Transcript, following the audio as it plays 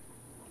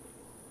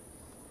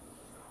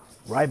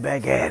Right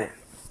back at it.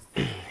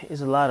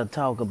 There's a lot of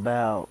talk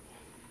about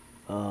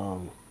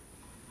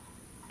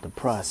the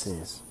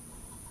process.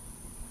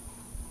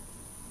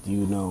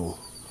 You know,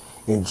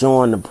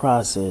 enjoying the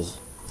process.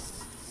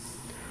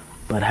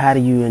 But how do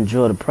you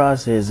enjoy the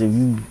process if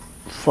you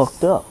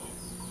fucked up?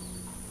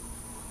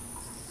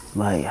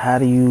 Like, how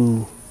do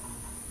you,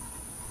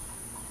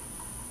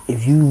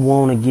 if you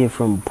want to get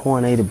from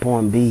point A to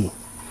point B,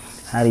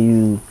 how do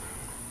you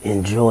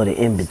enjoy the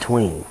in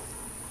between?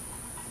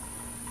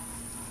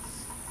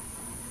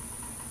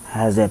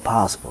 How is that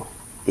possible?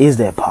 Is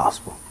that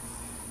possible?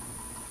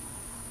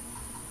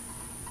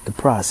 The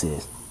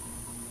process.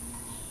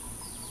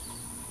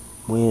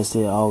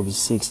 Wednesday,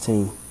 August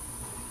 16th,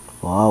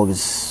 or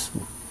August,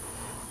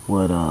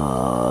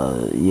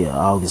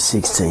 August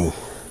 16th.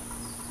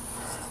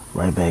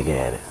 Right back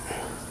at it.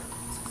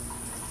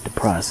 The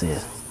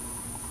process.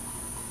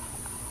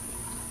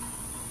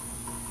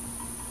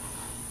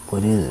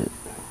 What is it?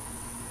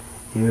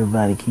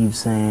 Everybody keeps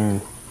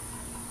saying,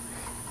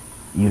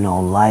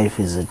 life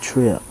is a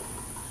trip.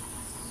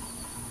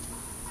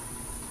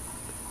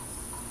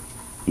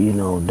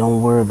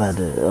 Don't worry about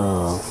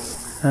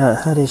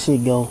how this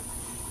shit go.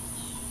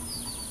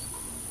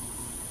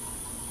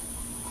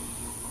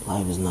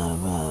 Life is not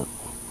about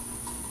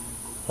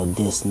a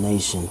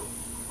destination,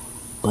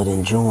 but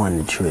enjoying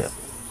the trip.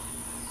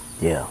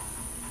 Yeah.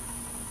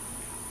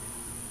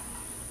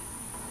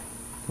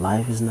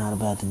 Life is not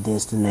about the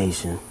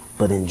destination,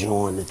 but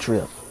enjoying the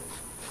trip.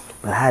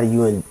 But how do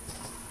you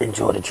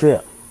enjoy the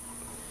trip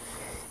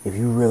if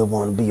you really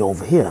want to be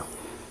over here?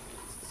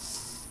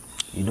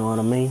 You know what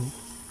I mean?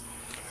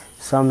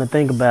 Something to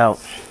think about.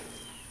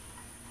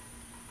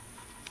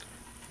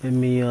 Let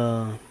me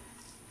know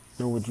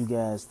what you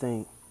guys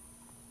think.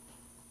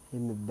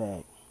 Hit me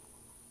back.